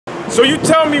So you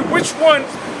tell me which one,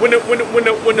 when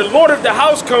the Lord of the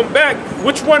house come back,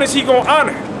 which one is he gonna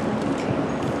honor?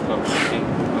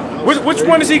 Which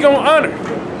one is he gonna honor?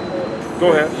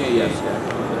 Go ahead.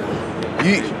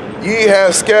 Ye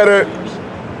have scattered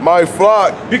my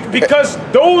flock. Because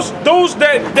those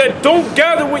that don't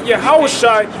gather with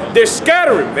Yahawashi, they're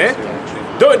scattering, man.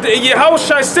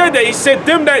 Yahawashi said that. He said,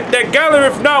 them that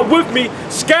gathereth not with me,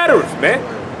 scattereth, man.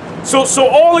 So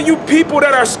all of you people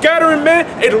that are scattering, man,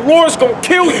 and the Lord's gonna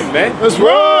kill you, man. That's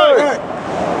right.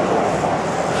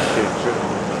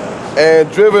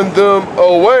 And driven them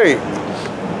away,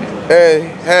 and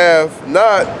have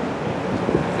not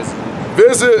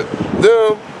visited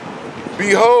them.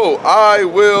 Behold, I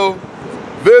will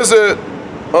visit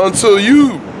unto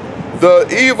you the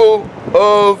evil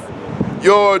of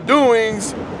your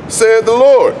doings, said the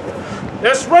Lord.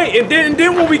 That's right. And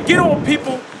then when we get on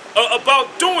people about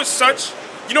doing such,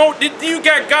 you know, you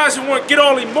got guys who want to get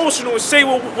all emotional and say,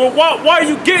 well why are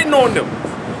you getting on them?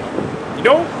 You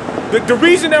know, the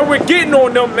reason that we're getting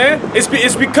on them, man, is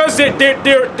because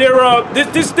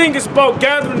this thing is about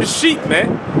gathering the sheep,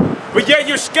 man. But yet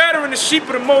you're scattering the sheep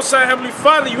of the Most High Heavenly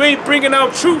Father. You ain't bringing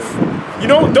out truth. You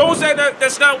know, those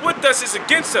that's not with us is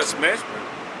against us, man.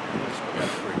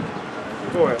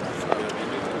 Go ahead.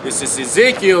 This is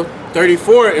Ezekiel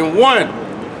 34:1.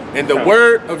 And the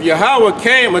word of Yahawah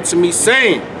came unto me,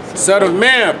 saying, Son of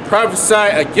man, prophesy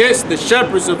against the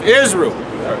shepherds of Israel.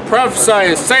 Prophesy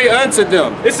and say unto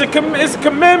them. It's a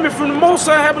commandment from the Most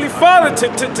High Heavenly Father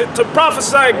to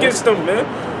prophesy against them, man.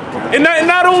 And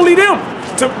not only them.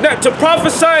 To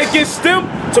prophesy against them,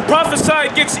 to prophesy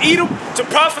against Edom, to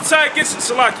prophesy against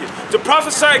Salakia, to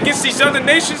prophesy against these other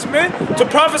nations, man, to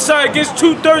prophesy against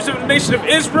 2/3 of the nation of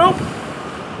Israel.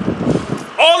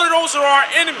 All of those are our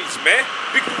enemies, man.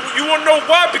 You want to know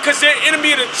why? Because they're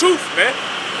enemy of the truth, man.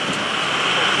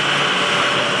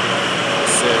 It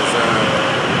says,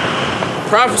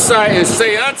 prophesy and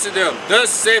say unto them,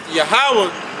 thus saith Yahawah,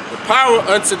 the power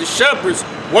unto the shepherds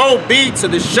won't be to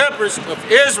the shepherds of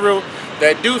Israel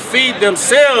that do feed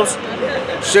themselves.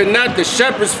 Should not the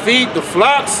shepherds feed the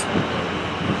flocks?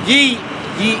 Ye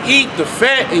eat the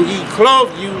fat, and ye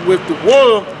clothe you with the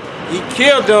wool. Ye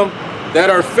kill them that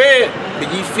are fed,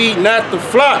 but ye feed not the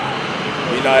flock.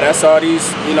 You know, that's all these,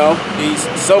 you know, these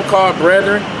so-called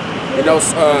brethren, you know,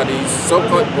 these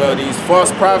so-called, well, these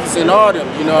false prophets and all them,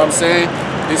 you know what I'm saying?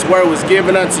 This word was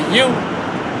given unto you.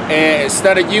 And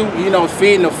instead of you know,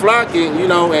 feeding the flock and, you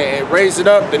know, and raising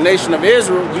up the nation of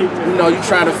Israel, you know, you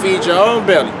trying to feed your own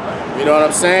belly. You know what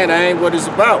I'm saying? That ain't what it's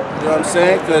about. You know what I'm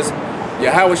saying? Because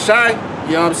Yahawashi,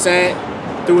 you know what I'm saying,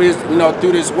 through his, you know,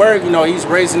 through this word, you know, he's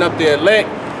raising up the elect,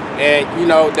 and you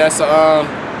know, that's a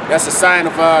sign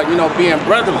of you know, being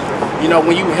brotherly. You know,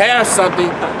 when you have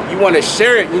something, you want to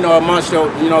share it, you know, amongst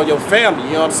your, you know, your family.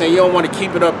 You know what I'm saying? You don't want to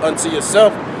keep it up unto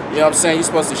yourself. You know what I'm saying? You're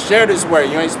supposed to share this word.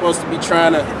 You ain't supposed to be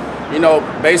trying to, you know,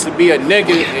 basically be a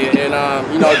nigga and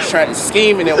you know, trying to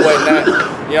scheming and whatnot. You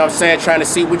know what I'm saying? Trying to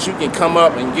see what you can come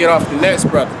up and get off the next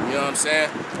brother. You know what I'm saying?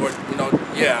 Or, you know,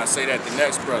 yeah, I say that, the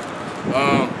next brother.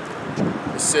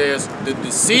 It says, the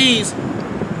disease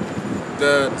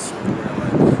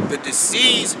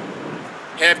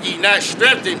have ye not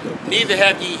strengthened, neither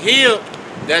have ye healed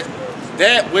that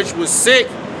which was sick,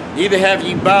 neither have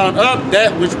ye bound up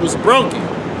that which was broken.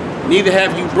 Neither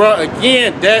have you brought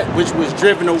again that which was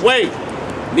driven away.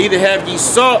 Neither have ye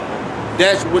sought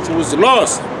that which was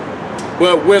lost.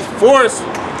 But with force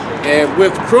and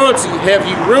with cruelty have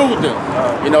ye ruled them.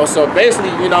 You know, so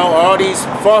basically, you know, all these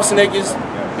false niggas, you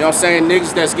know what I'm saying,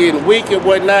 niggas that's getting weak and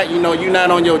whatnot, you know, you're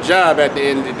not on your job at the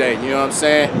end of the day. You know what I'm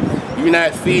saying? You're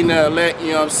not feeding the elect,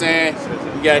 you know what I'm saying?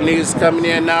 You got niggas coming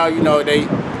in now, you know, they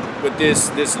with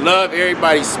this love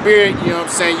everybody's spirit, you know what I'm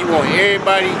saying? You want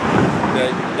everybody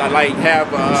that like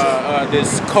have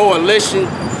this coalition,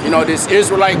 you know, this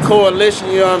Israelite coalition,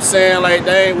 you know what I'm saying? Like,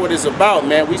 that ain't what it's about,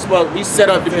 man. We set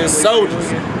up to be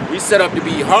soldiers. We set up to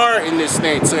be hard in this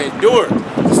thing, to endure.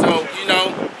 So, you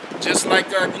know, just like,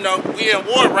 you know, we in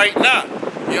war right now, you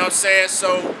know what I'm saying?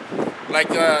 So, like,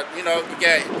 you know,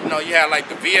 you had like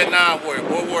the Vietnam War,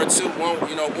 World War II,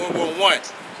 you know, World War I.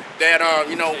 That,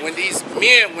 you know, when these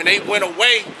men, when they went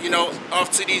away, you know,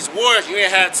 off to these wars, you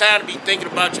ain't had time to be thinking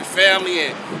about your family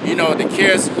and, you know, the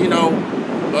cares, you know,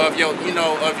 of your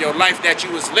life that you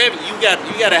was living. You got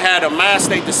to have a mind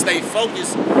state to stay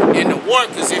focused in the war,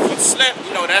 because if you slept,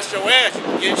 you know, that's your ass. You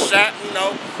can get shot, you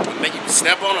know, you can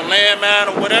step on a landmine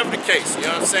or whatever the case. You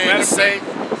know what I'm saying?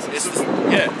 It's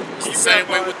the same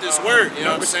way with this word. You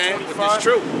know what I'm saying? With this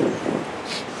truth.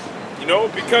 You know,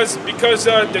 because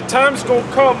the time's gonna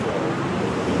come.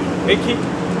 You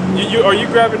Are you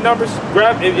grabbing numbers?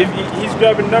 Grab if he's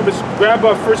grabbing numbers. Grab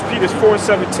 1 Peter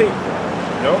 4:17.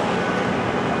 You know,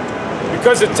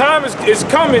 because the time is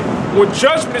coming when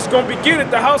judgment is going to begin at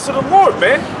the house of the Lord,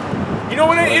 man. You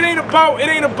know, it ain't about.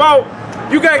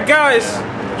 You got guys.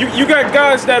 You got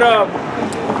guys that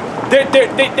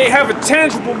they have a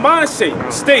tangible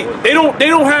mindset state. They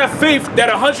don't have faith that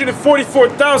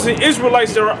 144,000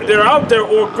 Israelites that are out there,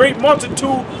 or a great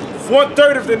multitude,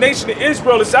 1/3 of the nation of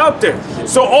Israel is out there.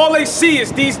 So all they see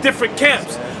is these different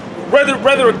camps.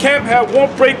 Whether a camp have one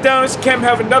breakdown, this camp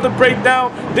have another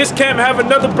breakdown, this camp have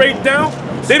another breakdown.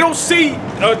 They don't see,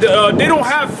 they don't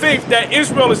have faith that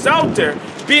Israel is out there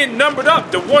being numbered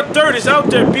up. The 1/3 is out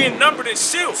there being numbered and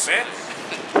sealed, man.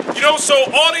 You know, so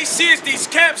all they see is these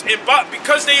camps, and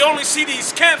because they only see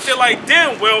these camps, they're like,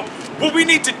 damn, well, what we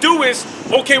need to do is,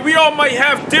 okay, we all might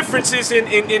have differences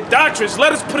in doctrines.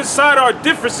 Let us put aside our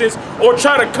differences or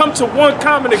try to come to one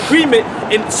common agreement,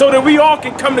 and so that we all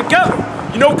can come together.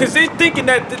 You know, because they're thinking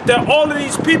that all of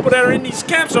these people that are in these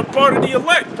camps are part of the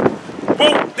elect.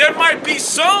 Well, there might be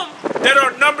some that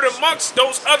are numbered amongst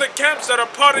those other camps that are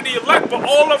part of the elect, but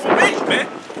all of them ain't, man.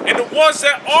 And the ones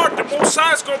that are, the Most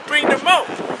High is going to bring them out.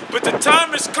 But the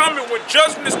time is coming when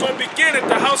judgment is going to begin at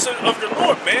the house of the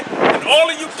Lord, man. And all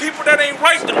of you people that ain't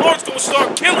right, the Lord's going to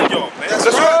start killing y'all, man. That's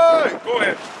right. Go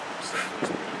ahead.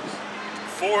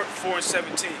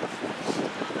 4:17.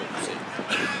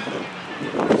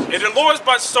 And the Lord's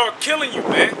about to start killing you,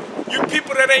 man. You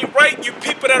people that ain't right, you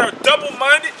people that are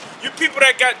double-minded, you people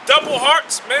that got double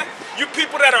hearts, man. You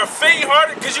people that are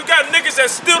faint-hearted, because you got niggas that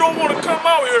still don't want to come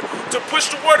out here to push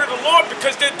the word of the Lord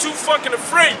because they're too fucking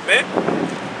afraid, man.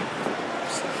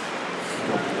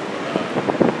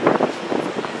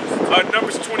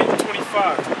 Numbers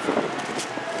 20-25.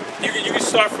 You can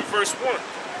start from verse 1.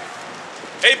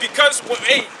 Hey, because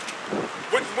hey,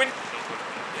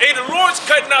 the Lord's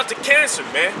cutting out the cancer,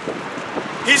 man.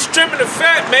 He's trimming the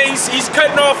fat, man. He's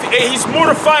cutting off. Hey, he's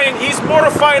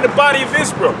mortifying the body of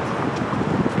Israel.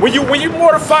 When you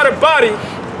mortify the body,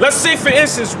 let's say for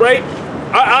instance, right?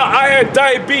 I had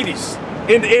diabetes,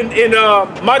 and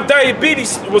my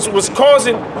diabetes was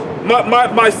causing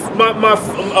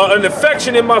an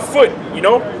infection in my foot. You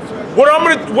know,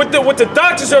 what the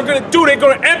doctors are gonna do? They're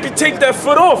gonna amputate that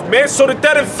foot off, man, so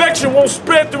that infection won't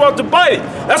spread throughout the body.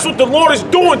 That's what the Lord is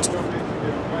doing.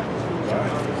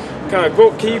 Can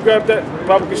you grab that,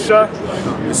 Papa Kashah?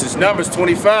 This is Numbers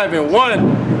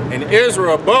 25:1. And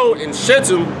Israel abode in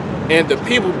Shittim, and the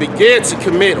people began to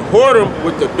commit whoredom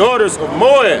with the daughters of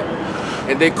Moab.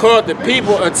 And they called the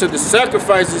people unto the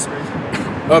sacrifices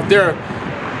of their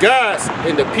gods,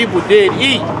 and the people did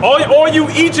eat. All you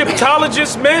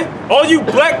Egyptologists, man, all you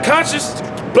black conscious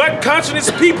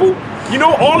people, you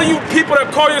know, all of you people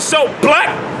that call yourself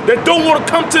black, that don't want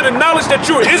to come to the knowledge that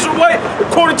you're Israelite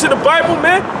according to the Bible,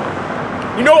 man.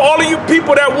 You know, all of you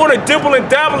people that want to dibble and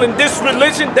dabble in this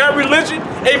religion, that religion,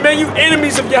 hey man, you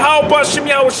enemies of Yahawah,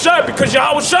 Yahawashi, because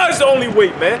Yahawashi is the only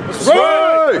way, man. That's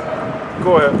right.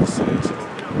 Go ahead.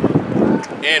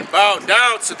 And bowed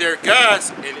down to their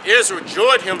gods, and Israel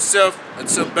joined himself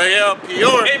unto Baal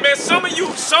Peor. Hey man, some of you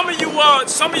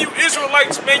Israelites,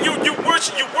 man, you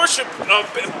worship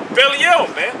Belial,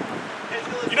 man.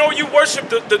 You know, you worship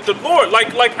the Lord,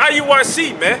 like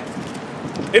IUIC, man.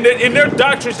 In their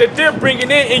doctrines that they're bringing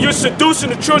in, and you're seducing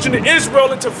the children of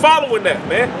Israel into following that,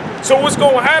 man. So what's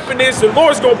going to happen is the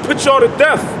Lord's going to put y'all to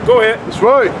death. Go ahead. That's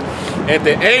right. And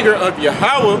the anger of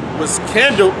Yahawah was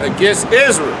kindled against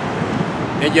Israel.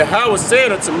 And Yahawah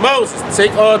said unto Moses,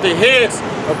 take all the heads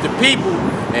of the people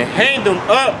and hang them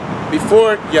up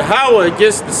before Yahawah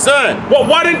against the sun. Well,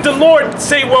 why didn't the Lord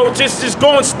say, well, just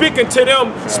go and speak into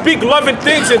them, speak loving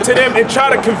things into them, and try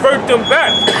to convert them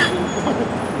back?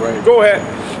 Right. Go ahead.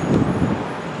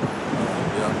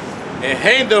 And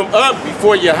hang them up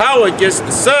before Yahawah against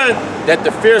the sun, that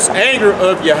the fierce anger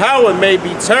of Yahawah may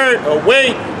be turned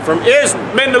away from Israel.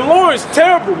 Man, the Lord is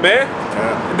terrible, man.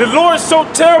 Yeah. The Lord is so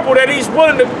terrible that he's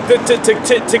willing to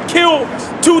kill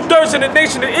 2/3 of the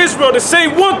nation of Israel to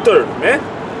save 1/3, man.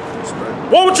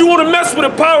 Why would you want to mess with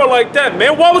a power like that,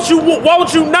 man? Why would you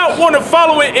not want to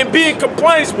follow it and be in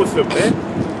compliance with him, man?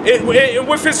 And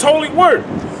with his holy word.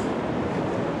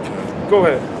 Go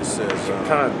ahead. It says,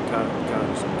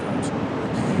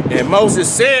 and Moses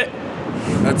said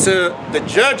unto the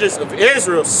judges of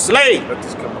Israel, slay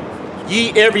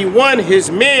ye every one his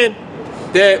men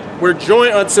that were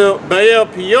joined unto Baal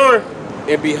Peor.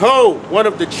 And behold, one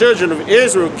of the children of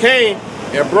Israel came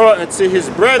and brought unto his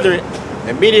brethren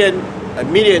a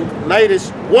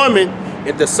Midianitish woman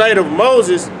in the sight of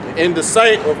Moses, in the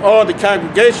sight of all the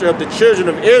congregation of the children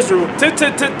of Israel. Because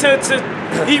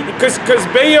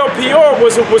Baal Peor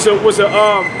was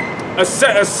a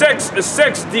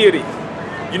sex deity.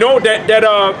 You know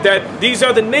that these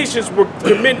other nations were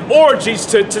committing orgies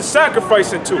to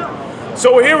sacrifice into.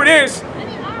 So here it is.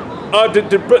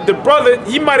 The brother,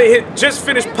 he might have just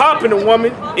finished popping a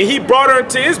woman, and he brought her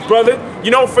into his brother,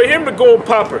 you know, for him to go and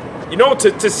pop her, you know,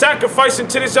 to sacrifice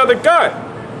into this other god.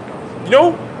 You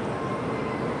know,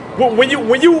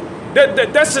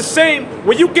 that's the same.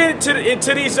 When you get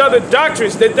into these other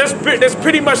doctrines, that's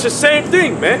pretty much the same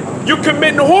thing, man. You're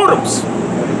committing whoredoms.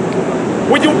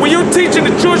 When you're teaching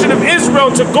the children of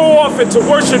Israel to go off and to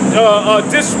worship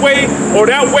this way or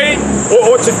that way,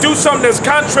 or to do something that's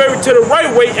contrary to the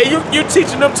right way, and you're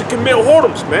teaching them to commit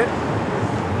whoredoms, man.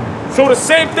 So the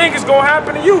same thing is going to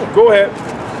happen to you. Go ahead.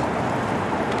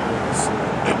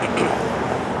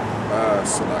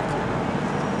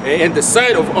 In the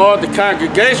sight of all the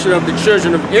congregation of the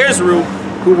children of Israel,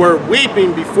 who were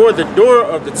weeping before the door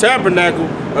of the tabernacle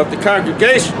of the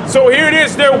congregation. So here it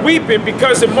is, they're weeping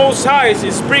because the Most High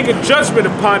is bringing judgment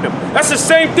upon them. That's the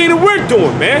same thing that we're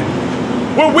doing, man.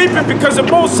 We're weeping because the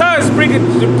Most High is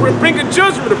bringing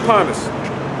judgment upon us.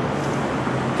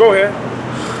 Go ahead.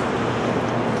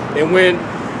 And when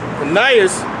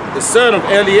Phinehas, the son of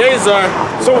Eleazar,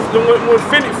 so when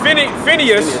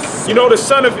Phinehas, you know, the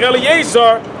son of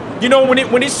Eleazar, you know,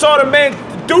 when he saw the man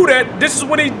do that, this is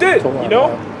what he did, you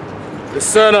know? The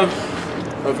son of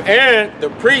Aaron, the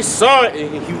priest, saw it,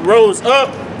 and he rose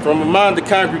up from among the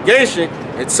congregation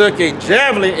and took a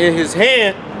javelin in his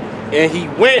hand, and he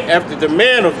went after the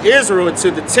man of Israel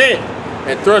into the tent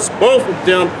and thrust both of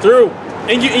them through.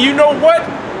 And you know what?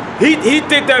 He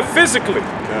did that physically,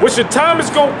 which the time is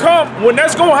going to come when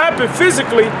that's going to happen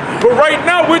physically, but right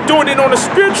now we're doing it on a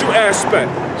spiritual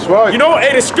aspect. That's right. You know,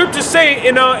 and the scriptures say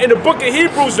in the book of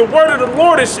Hebrews, the word of the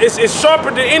Lord is sharper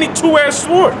than any two-edged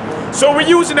sword. So we're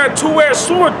using that two-edged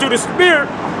sword through the spirit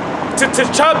to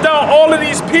chop down all of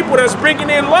these people that's bringing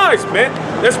in lies, man.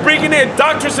 That's bringing in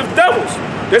doctrines of devils.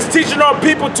 That's teaching our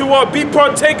people to be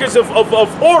partakers of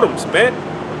whoredoms, man.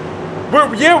 We're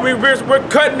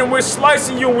cutting and we're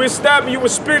slicing you and we're stabbing you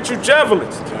with spiritual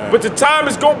javelins. But the time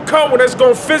is going to come when that's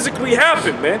going to physically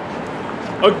happen, man.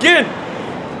 Again.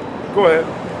 Go ahead.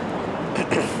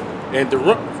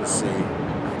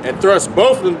 And thrust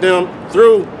both of them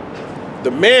through,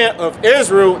 the man of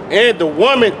Israel and the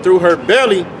woman through her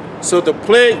belly, so the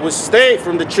plague was stayed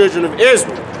from the children of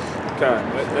Israel. Okay,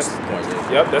 that's the point.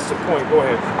 Yep, that's the point. Go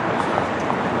ahead.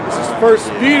 This is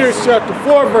 1 Peter chapter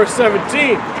 4, verse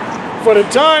 17. For the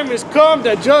time is come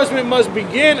that judgment must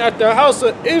begin at the house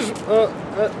of Israel.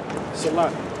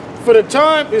 For the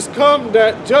time is come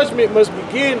that judgment must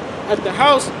begin at the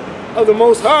house of the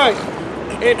Most High,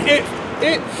 and it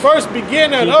first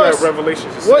began at us.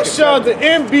 What shall the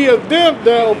end be of them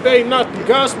that obey not the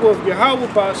gospel of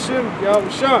Yahawah by Hashem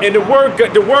Yahawashi? And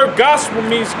the word gospel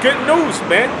means good news,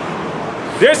 man.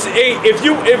 There's if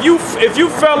you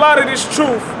fell out of this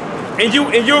truth and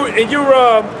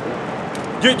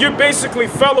you basically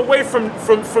fell away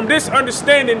from this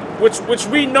understanding which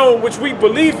we know, which we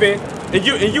believe in, and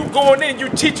you going in, you're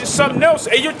teaching something else,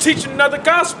 and you're teaching another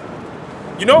gospel.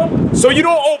 You know? So you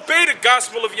don't obey the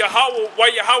gospel of Yahawah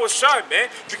while Yahawashi, man.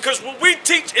 Because what we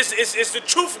teach is the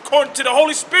truth according to the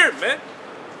Holy Spirit, man.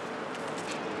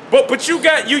 But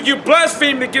you're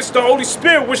blaspheming against the Holy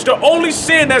Spirit, which the only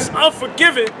sin that's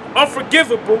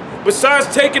unforgivable, besides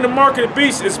taking the mark of the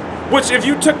beast, is which if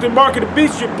you took the mark of the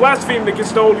beast, you're blaspheming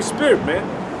against the Holy Spirit, man.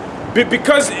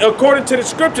 Because according to the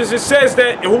scriptures, it says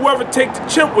that whoever takes the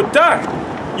chip will die.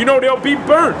 You know, they'll be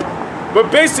burned. But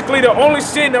basically, the only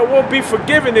sin that won't be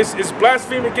forgiven is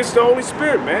blasphemy against the Holy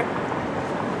Spirit, man. I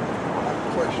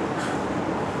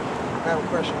have a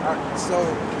question. So,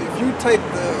 if you take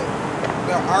the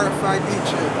RFID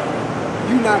chip,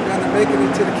 you're not gonna make it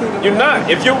into the kingdom. You're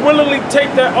not. If you willingly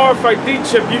take that RFID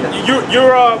chip,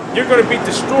 you're gonna be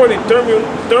destroyed in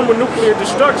thermonuclear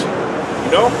destruction.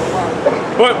 You know.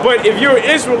 But if you're an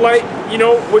Israelite, you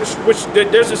know, which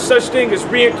there's a such thing as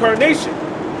reincarnation.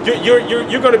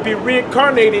 You're going to be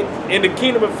reincarnated in the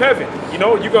kingdom of heaven. You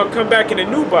know, you're going to come back in a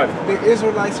new body. The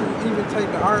Israelites who even take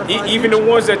the RFID even the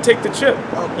ones that take the chip.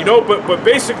 Okay. You know, but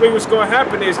basically what's going to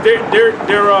happen is their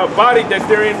body that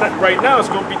they're in right now is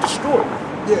going to be destroyed.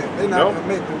 Yeah, they're not going to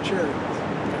make them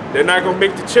chariots. They're not going to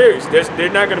make the chariots.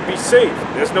 They're not going to be saved.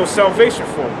 There's no salvation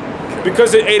for them.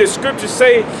 Because the scriptures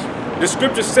say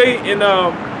in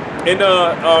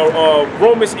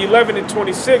Romans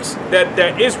 11:26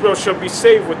 that Israel shall be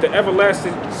saved with the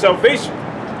everlasting salvation.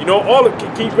 You know, all of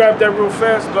can you grab that real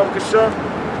fast, Love Kashar?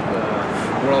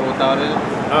 World without it.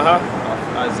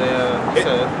 Isaiah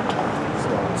said.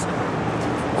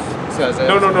 Isaiah.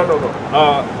 No.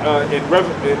 In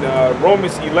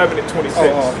Romans 11 and 26.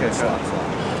 Oh, okay. Sorry.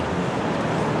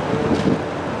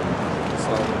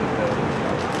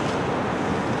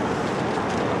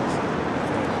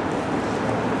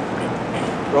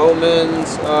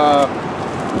 Romans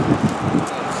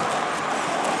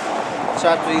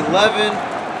chapter 11.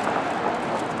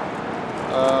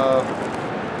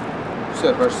 You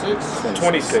said verse 6?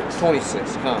 26.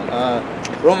 26.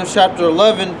 Romans chapter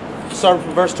 11, starting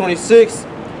from verse 26.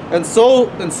 And so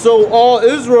all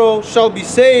Israel shall be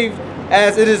saved,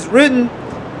 as it is written,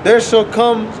 there shall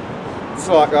come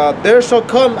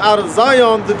out of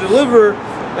Zion the deliverer,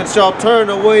 and shall turn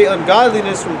away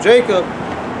ungodliness from Jacob.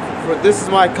 For this is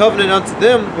my covenant unto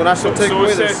them when I shall take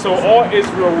away this. So all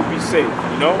Israel will be saved.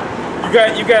 You know, you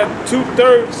got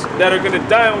 2/3 that are gonna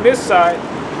die on this side,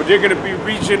 but they're gonna be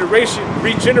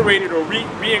regenerated or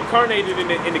reincarnated in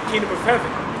the kingdom of heaven.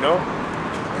 You know,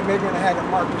 And they're gonna have a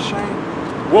mark of shame.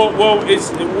 Well,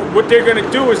 it's what they're gonna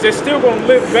do is they're still gonna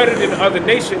live better than other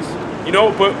nations. You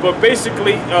know, but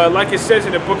basically, like it says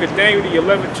in the book of Daniel, the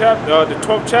 11th chapter, the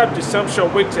 12th chapter, some shall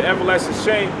wake to everlasting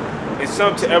shame, and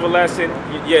some to everlasting,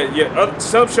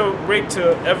 some shall wake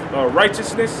to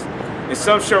righteousness, and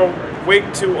some shall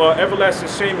wake to everlasting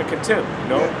shame and contempt. You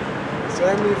know. Yeah. So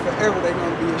that means forever they're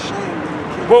gonna be ashamed in the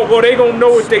kingdom. Well, they gonna know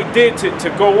what they did to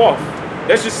go off.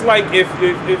 That's just like if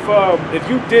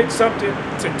you did something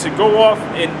to go off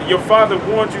and your father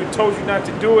warned you and told you not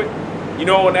to do it, you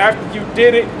know, and after you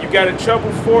did it, you got in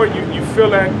trouble for it. You feel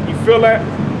that,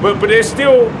 but we're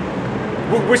still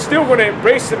gonna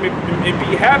embrace him and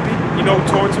be happy, you know,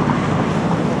 towards him.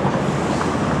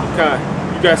 Okay,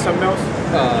 you got something else?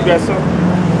 You got something?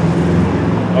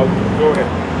 Oh, go ahead.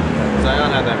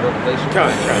 Zion had that revelation.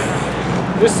 Okay.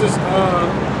 This is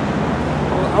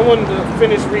I wanted to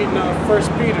finish reading First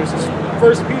Peter's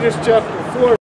chapter 4.